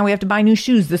shoes and now we have to buy new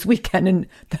shoes this weekend and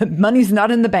the money's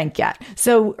not in the bank yet.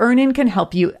 So EarnIn can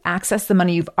help you access the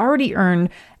money you've already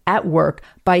earned at work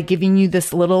by giving you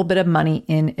this little bit of money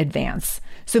in advance.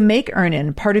 So make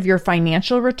EarnIn part of your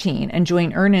financial routine and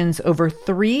join EarnIn's over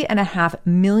 3.5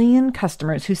 million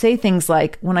customers who say things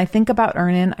like, when I think about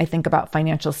EarnIn, I think about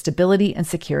financial stability and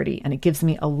security, and it gives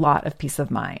me a lot of peace of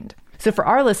mind. So for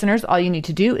our listeners, all you need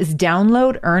to do is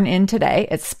download EarnIn today.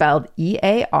 It's spelled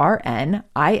EARNIN,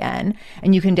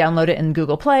 and you can download it in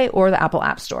Google Play or the Apple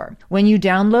App Store. When you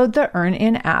download the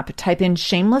EarnIn app, type in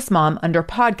Shameless Mom under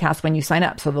podcast when you sign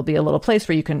up. So there'll be a little place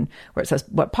where it says,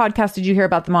 what podcast did you hear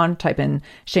about them on? Type in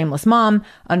Shameless Mom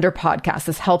under podcast.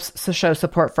 This helps to show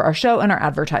support for our show and our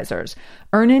advertisers.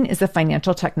 EarnIn is a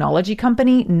financial technology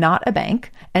company, not a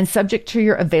bank, and subject to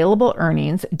your available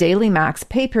earnings, daily max,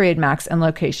 pay period max, and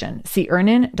location. See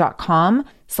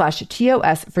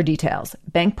earnin.com/TOS for details.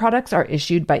 Bank products are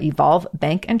issued by Evolve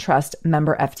Bank and Trust,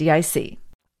 member FDIC.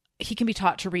 he can be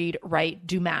taught to read, write,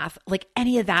 do math, like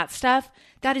any of that stuff.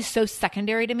 That is so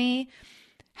secondary to me.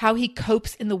 How he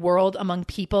copes in the world, among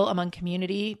people, among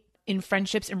community, in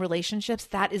friendships and relationships,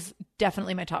 that is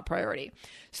definitely my top priority.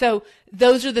 So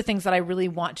those are the things that I really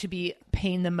want to be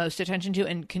paying the most attention to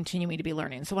and continuing to be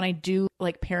learning. So when I do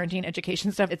like parenting,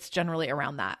 education stuff, it's generally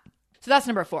around that. So that's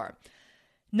number 4.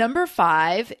 Number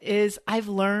 5 is I've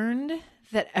learned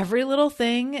that every little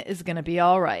thing is going to be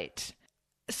all right.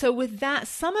 So with that,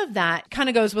 some of that kind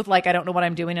of goes with like, I don't know what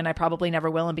I'm doing and I probably never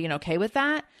will, and being okay with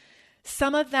that.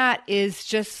 Some of that is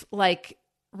just like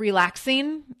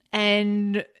relaxing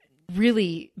and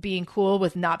really being cool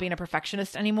with not being a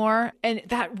perfectionist anymore. And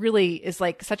that really is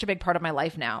like such a big part of my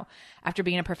life now after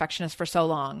being a perfectionist for so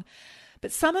long.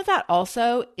 But some of that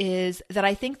also is that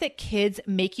I think that kids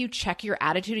make you check your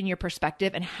attitude and your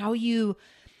perspective and how you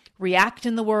react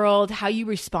in the world, how you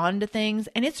respond to things.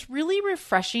 And it's really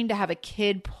refreshing to have a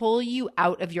kid pull you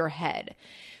out of your head.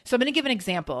 So I'm going to give an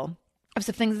example of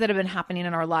some things that have been happening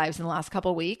in our lives in the last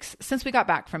couple of weeks since we got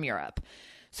back from Europe.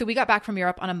 So we got back from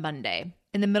Europe on a Monday.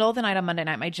 In the middle of the night on Monday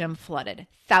night, my gym flooded.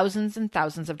 Thousands and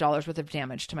thousands of dollars worth of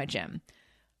damage to my gym.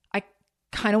 I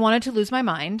kind of wanted to lose my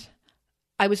mind.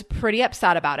 I was pretty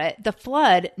upset about it. The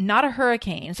flood, not a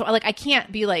hurricane. So I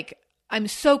can't be like, I'm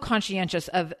so conscientious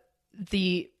of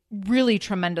the really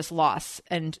tremendous loss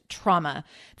and trauma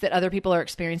that other people are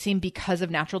experiencing because of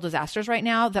natural disasters right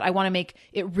now, that I want to make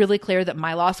it really clear that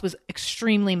my loss was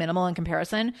extremely minimal in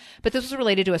comparison. But this was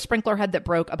related to a sprinkler head that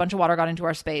broke, a bunch of water got into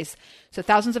our space. So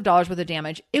thousands of dollars worth of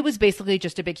damage. It was basically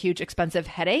just a big, huge, expensive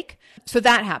headache. So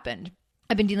that happened.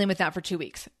 I've been dealing with that for 2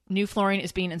 weeks. New flooring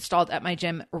is being installed at my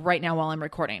gym right now while I'm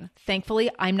recording. Thankfully,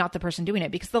 I'm not the person doing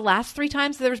it, because the last 3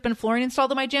 times there's been flooring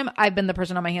installed at my gym, I've been the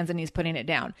person on my hands and knees putting it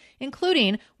down,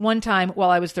 including one time while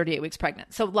I was 38 weeks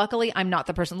pregnant. So luckily, I'm not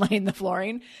the person laying the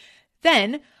flooring.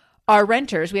 Then our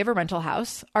renters, we have a rental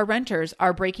house. Our renters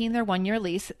are breaking their 1-year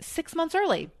lease 6 months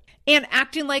early and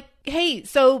acting like, hey,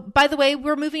 so by the way,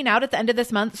 we're moving out at the end of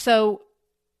this month. So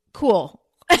cool.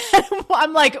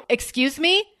 I'm like, excuse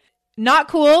me? Not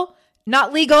cool,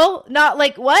 not legal, not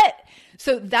like what?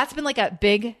 So that's been like a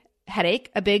big headache,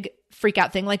 a big freak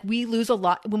out thing. Like, we lose a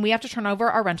lot when we have to turn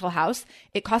over our rental house.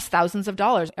 It costs thousands of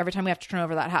dollars every time we have to turn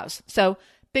over that house. So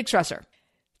big stressor.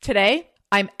 Today,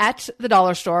 I'm at the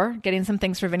dollar store getting some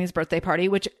things for Vinny's birthday party,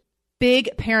 which,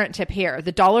 big parent tip here.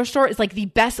 The dollar store is like the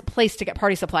best place to get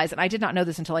party supplies. And I did not know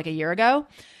this until like a year ago.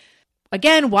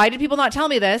 Again, why did people not tell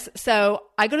me this? So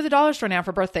I go to the dollar store now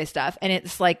for birthday stuff, and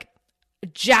it's like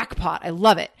jackpot. I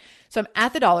love it. So I'm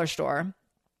at the dollar store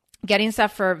getting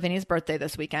stuff for Vinny's birthday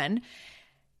this weekend,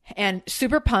 and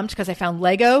super pumped because I found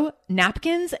Lego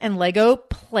napkins and Lego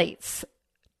plates.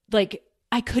 Like,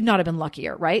 I could not have been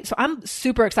luckier, right? So I'm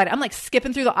super excited. I'm like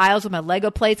skipping through the aisles with my Lego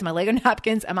plates and my Lego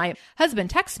napkins, and my husband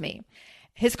texts me.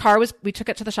 His car we took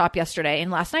it to the shop yesterday,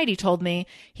 and last night he told me,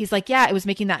 he's like, yeah, it was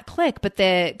making that click, but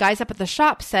the guys up at the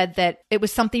shop said that it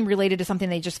was something related to something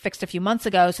they just fixed a few months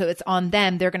ago, so it's on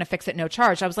them. They're going to fix it no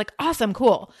charge. I was like, awesome,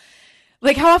 cool.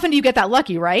 Like, how often do you get that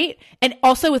lucky, right? And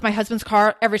also with my husband's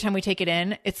car, every time we take it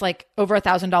in, it's like over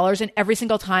 $1,000. And every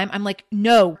single time I'm like,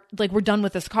 no, like, we're done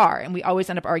with this car. And we always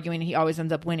end up arguing, and he always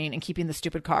ends up winning and keeping the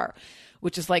stupid car,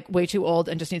 which is like way too old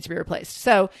and just needs to be replaced.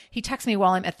 So he texts me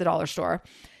while I'm at the dollar store,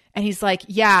 and he's like,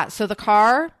 yeah, so the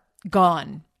car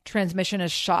gone, transmission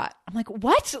is shot. I'm like,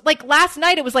 what? Like, last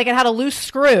night it was like it had a loose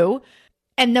screw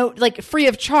and no, like, free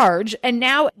of charge. And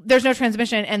now there's no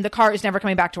transmission and the car is never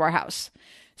coming back to our house.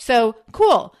 So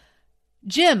cool.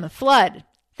 Gym flood,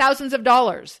 thousands of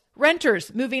dollars.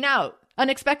 Renters moving out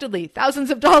unexpectedly,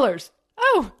 thousands of dollars.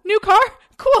 Oh, new car?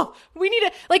 Cool. We need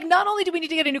to, like, not only do we need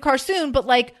to get a new car soon, but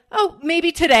like, oh,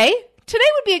 maybe today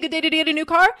would be a good day to get a new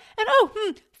car.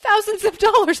 And thousands of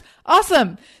dollars.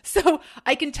 Awesome. So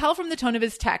I can tell from the tone of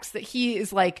his text that he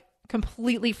is like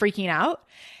completely freaking out.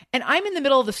 And I'm in the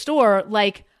middle of the store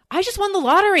like, I just won the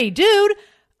lottery, dude.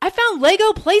 I found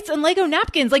Lego plates and Lego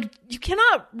napkins. Like, you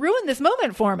cannot ruin this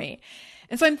moment for me.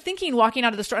 And so I'm thinking, walking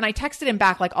out of the store, and I texted him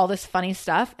back like all this funny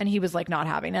stuff, and he was like not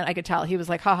having it. I could tell. He was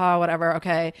like, haha, whatever.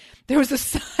 Okay. There was a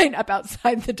sign up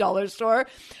outside the dollar store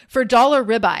for dollar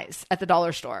ribeyes at the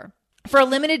dollar store. For a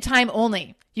limited time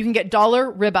only, you can get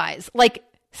dollar ribeyes, like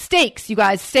steaks, you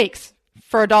guys, steaks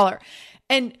for $1.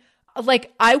 And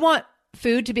like, I want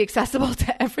food to be accessible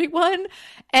to everyone.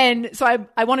 And so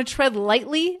I want to tread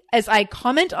lightly as I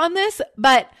comment on this,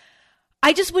 but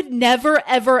I just would never,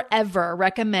 ever, ever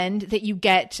recommend that you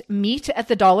get meat at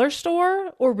the dollar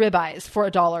store or ribeyes for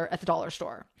 $1 at the dollar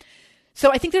store.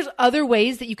 So I think there's other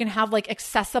ways that you can have like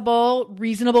accessible,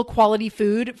 reasonable quality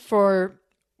food for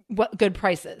what good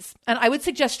prices. And I would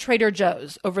suggest Trader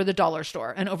Joe's over the dollar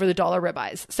store and over the dollar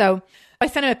ribeyes. So I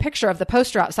sent him a picture of the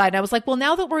poster outside, and I was like, well,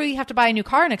 now that we have to buy a new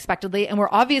car unexpectedly, and we're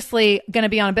obviously going to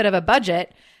be on a bit of a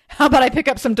budget, how about I pick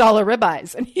up some dollar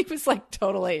ribeyes? And he was like,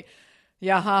 totally.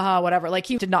 Yeah, haha, whatever. Like,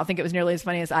 he did not think it was nearly as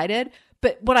funny as I did.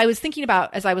 But what I was thinking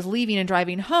about as I was leaving and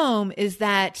driving home is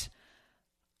that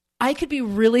I could be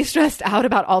really stressed out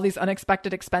about all these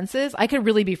unexpected expenses. I could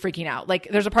really be freaking out. Like,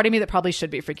 there's a part of me that probably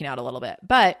should be freaking out a little bit.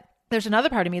 But there's another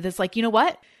part of me that's like, you know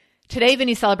what? Today,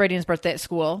 Vinny's celebrating his birthday at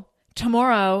school.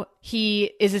 Tomorrow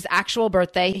is his actual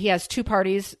birthday. He has 2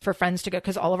 parties for friends to go,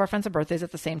 because all of our friends have birthdays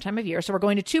at the same time of year. So we're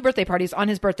going to 2 birthday parties on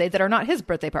his birthday that are not his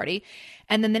birthday party.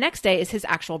 And then the next day is his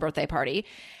actual birthday party.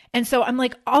 And so I'm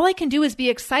like, all I can do is be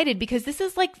excited, because this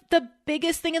is like the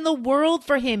biggest thing in the world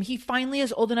for him. He finally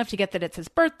is old enough to get that it's his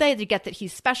birthday, to get that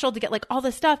he's special, to get like all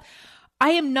this stuff.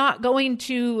 I am not going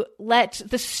to let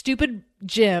the stupid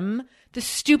gym, the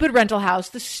stupid rental house,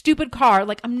 the stupid car,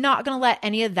 like, I'm not going to let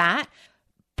any of that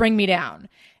bring me down.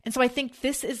 And so I think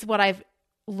this is what I've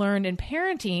learned in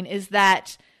parenting, is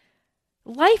that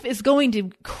life is going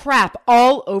to crap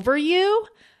all over you,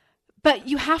 but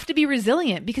you have to be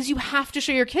resilient, because you have to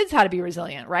show your kids how to be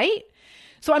resilient, right?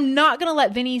 So I'm not going to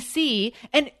let Vinny see,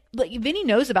 and like, Vinny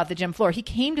knows about the gym floor. He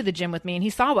came to the gym with me and he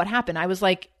saw what happened. I was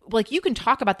like, you can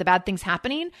talk about the bad things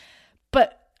happening,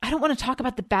 but I don't want to talk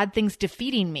about the bad things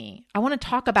defeating me. I want to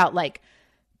talk about like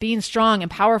being strong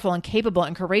and powerful and capable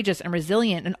and courageous and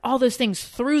resilient and all those things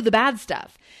through the bad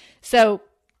stuff. So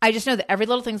I just know that every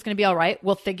little thing's going to be all right.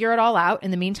 We'll figure it all out.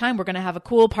 In the meantime, we're going to have a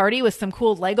cool party with some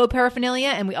cool Lego paraphernalia.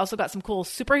 And we also got some cool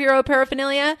superhero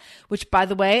paraphernalia, which, by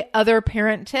the way, other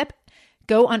parent tip,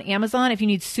 go on Amazon if you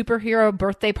need superhero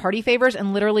birthday party favors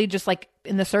and literally just like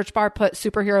in the search bar, put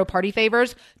superhero party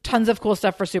favors, tons of cool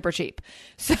stuff for super cheap.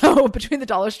 So between the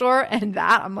dollar store and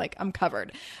that, I'm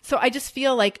covered. So I just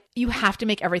feel like you have to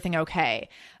make everything okay.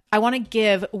 I want to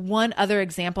give one other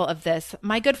example of this.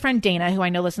 My good friend Dana, who I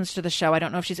know listens to the show, I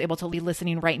don't know if she's able to be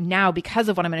listening right now because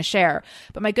of what I'm going to share,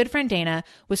 but my good friend Dana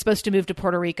was supposed to move to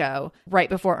Puerto Rico right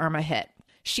before Irma hit.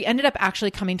 She ended up actually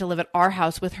coming to live at our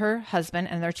house with her husband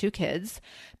and their 2 kids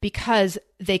because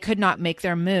they could not make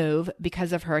their move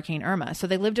because of Hurricane Irma. So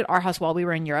they lived at our house while we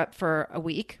were in Europe for a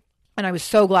week. And I was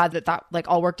so glad that like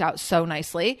all worked out so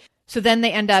nicely. So then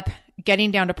they end up getting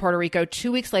down to Puerto Rico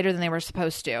 2 weeks later than they were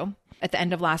supposed to at the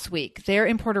end of last week. They're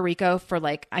in Puerto Rico for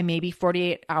like maybe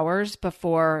 48 hours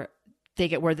before they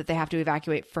get word that they have to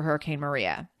evacuate for Hurricane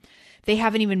Maria. They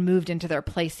haven't even moved into their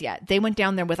place yet. They went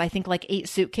down there with, I think, like 8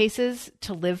 suitcases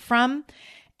to live from.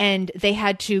 And they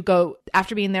had to go,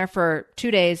 after being there for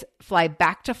 2 days, fly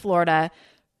back to Florida,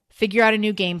 figure out a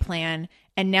new game plan.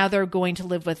 And now they're going to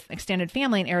live with extended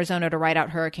family in Arizona to ride out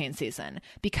hurricane season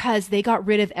because they got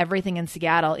rid of everything in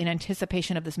Seattle in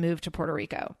anticipation of this move to Puerto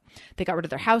Rico. They got rid of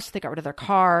their house. They got rid of their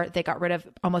car. They got rid of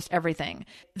almost everything.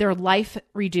 Their life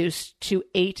reduced to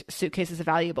 8 suitcases of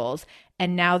valuables.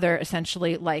 And now they're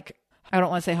essentially like, I don't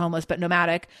want to say homeless, but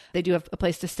nomadic. They do have a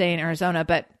place to stay in Arizona,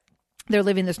 but they're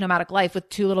living this nomadic life with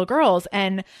 2 little girls.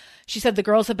 And she said the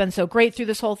girls have been so great through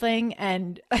this whole thing.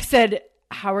 And I said,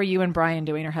 how are you and Brian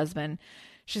doing, her husband?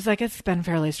 She's like, it's been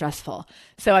fairly stressful.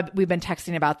 So we've been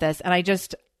texting about this. And I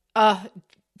just,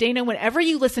 Dana, whenever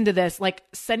you listen to this, like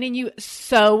sending you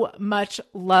so much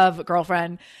love,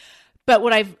 girlfriend. But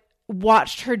what I've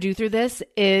watched her do through this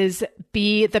is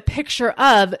be the picture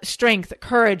of strength,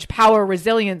 courage, power,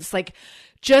 resilience, like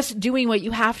just doing what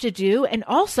you have to do. And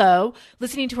also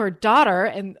listening to her daughter,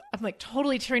 and I'm like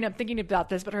totally tearing up thinking about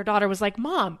this, but her daughter was like,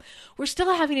 Mom, we're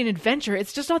still having an adventure.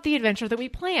 It's just not the adventure that we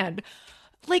planned.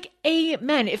 Like,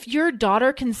 amen. If your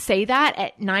daughter can say that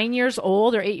at 9 years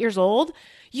old or 8 years old,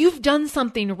 you've done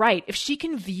something right. If she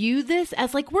can view this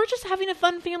as like, we're just having a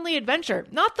fun family adventure,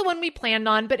 not the one we planned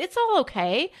on, but it's all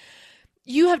okay,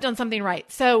 you have done something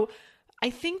right. So I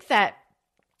think that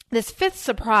this 5th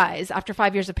surprise after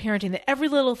 5 years of parenting, that every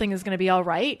little thing is going to be all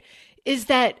right, is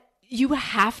that you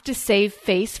have to save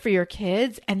face for your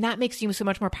kids. And that makes you so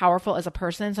much more powerful as a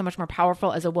person, so much more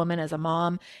powerful as a woman, as a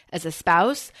mom, as a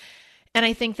spouse. And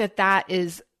I think that that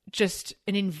is just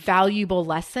an invaluable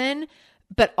lesson,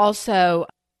 but also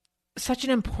such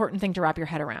an important thing to wrap your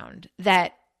head around,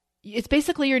 that it's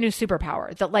basically your new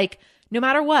superpower, that like, no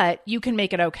matter what, you can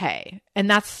make it okay. And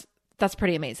that's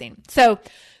pretty amazing. So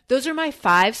those are my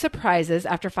 5 surprises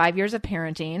after 5 years of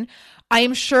parenting. I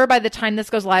am sure by the time this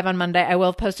goes live on Monday, I will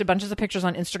have posted bunches of pictures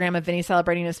on Instagram of Vinny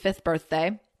celebrating his 5th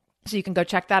birthday. So you can go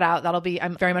check that out.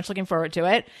 I'm very much looking forward to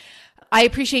it. I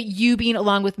appreciate you being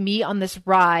along with me on this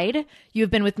ride. You have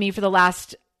been with me for the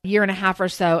last year and a half or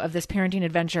so of this parenting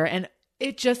adventure, and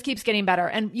it just keeps getting better.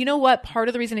 And you know what? Part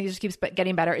of the reason it just keeps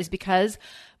getting better is because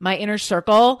my inner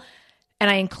circle, and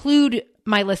I include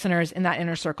my listeners in that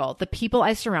inner circle, the people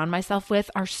I surround myself with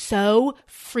are so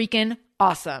freaking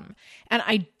awesome. And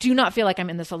I do not feel like I'm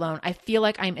in this alone. I feel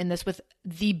like I'm in this with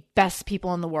the best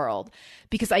people in the world,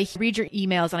 because I read your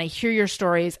emails and I hear your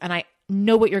stories and I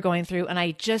know what you're going through. And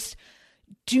I just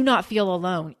do not feel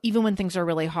alone, even when things are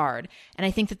really hard. And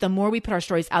I think that the more we put our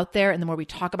stories out there and the more we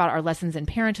talk about our lessons in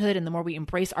parenthood and the more we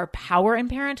embrace our power in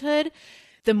parenthood,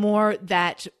 the more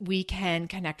that we can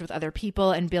connect with other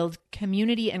people and build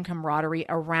community and camaraderie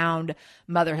around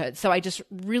motherhood. So I just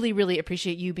really, really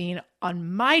appreciate you being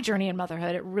on my journey in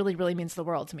motherhood. It really, really means the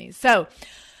world to me. So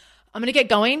I'm going to get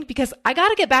going because I got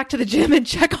to get back to the gym and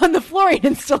check on the flooring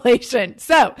installation.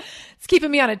 So it's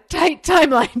keeping me on a tight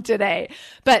timeline today.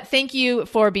 But thank you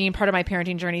for being part of my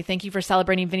parenting journey. Thank you for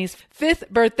celebrating Vinny's 5th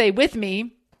birthday with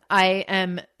me. I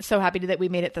am so happy that we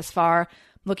made it this far.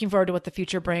 I'm looking forward to what the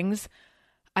future brings.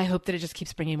 I hope that it just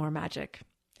keeps bringing more magic.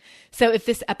 So if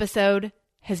this episode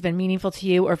has been meaningful to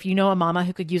you, or if you know a mama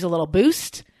who could use a little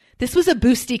boost, this was a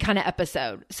boosty kind of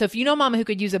episode. So if you know a mama who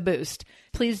could use a boost,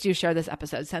 please do share this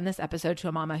episode. Send this episode to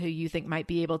a mama who you think might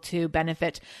be able to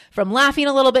benefit from laughing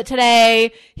a little bit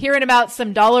today, hearing about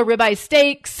some dollar ribeye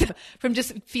steaks, from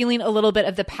just feeling a little bit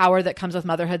of the power that comes with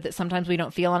motherhood that sometimes we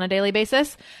don't feel on a daily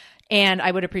basis. And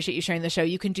I would appreciate you sharing the show.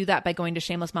 You can do that by going to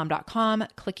shamelessmom.com,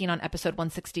 clicking on episode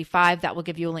 165. That will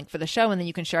give you a link for the show, and then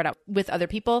you can share it out with other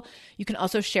people. You can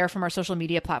also share from our social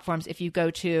media platforms if you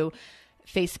go to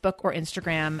Facebook or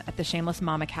Instagram at the Shameless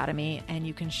Mom Academy, and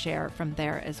you can share from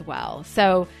there as well.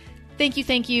 So thank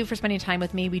you for spending time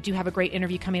with me. We do have a great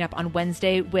interview coming up on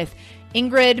Wednesday with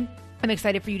Ingrid. I'm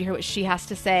excited for you to hear what she has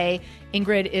to say.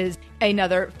 Ingrid is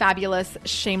another fabulous,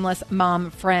 shameless mom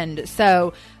friend.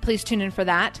 So please tune in for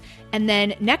that. And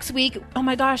then next week, oh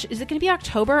my gosh, is it going to be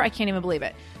October? I can't even believe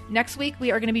it. Next week,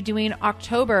 we are going to be doing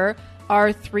October,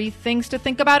 our 3 things to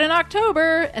think about in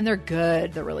October. And they're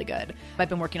good. They're really good. I've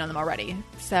been working on them already.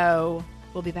 So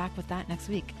we'll be back with that next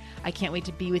week. I can't wait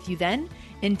to be with you then.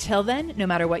 Until then, no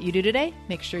matter what you do today,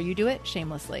 make sure you do it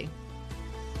shamelessly.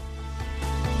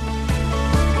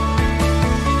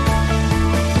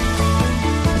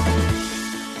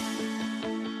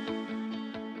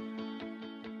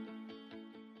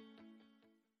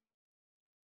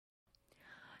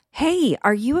 Hey,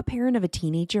 are you a parent of a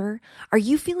teenager? Are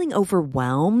you feeling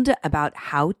overwhelmed about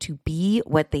how to be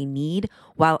what they need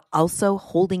while also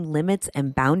holding limits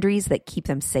and boundaries that keep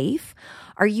them safe?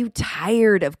 Are you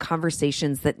tired of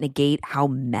conversations that negate how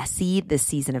messy this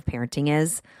season of parenting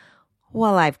is?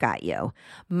 Well, I've got you.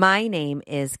 My name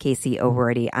is Casey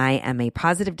O'Rourke. I am a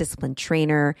positive discipline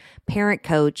trainer, parent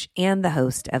coach, and the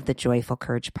host of the Joyful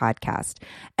Courage podcast.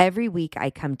 Every week, I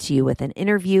come to you with an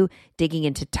interview digging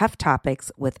into tough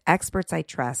topics with experts I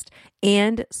trust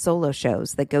and solo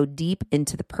shows that go deep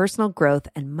into the personal growth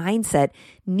and mindset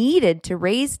needed to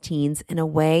raise teens in a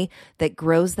way that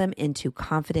grows them into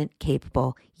confident,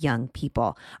 capable young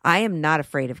people. I am not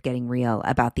afraid of getting real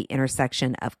about the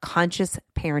intersection of conscious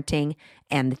parenting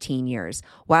and the teen years,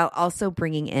 while also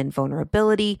bringing in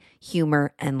vulnerability,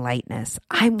 humor, and lightness.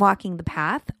 I'm walking the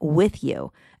path with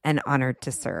you and honored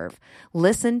to serve.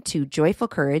 Listen to Joyful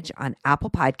Courage on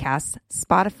Apple Podcasts,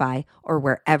 Spotify, or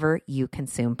wherever you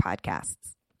consume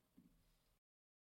podcasts.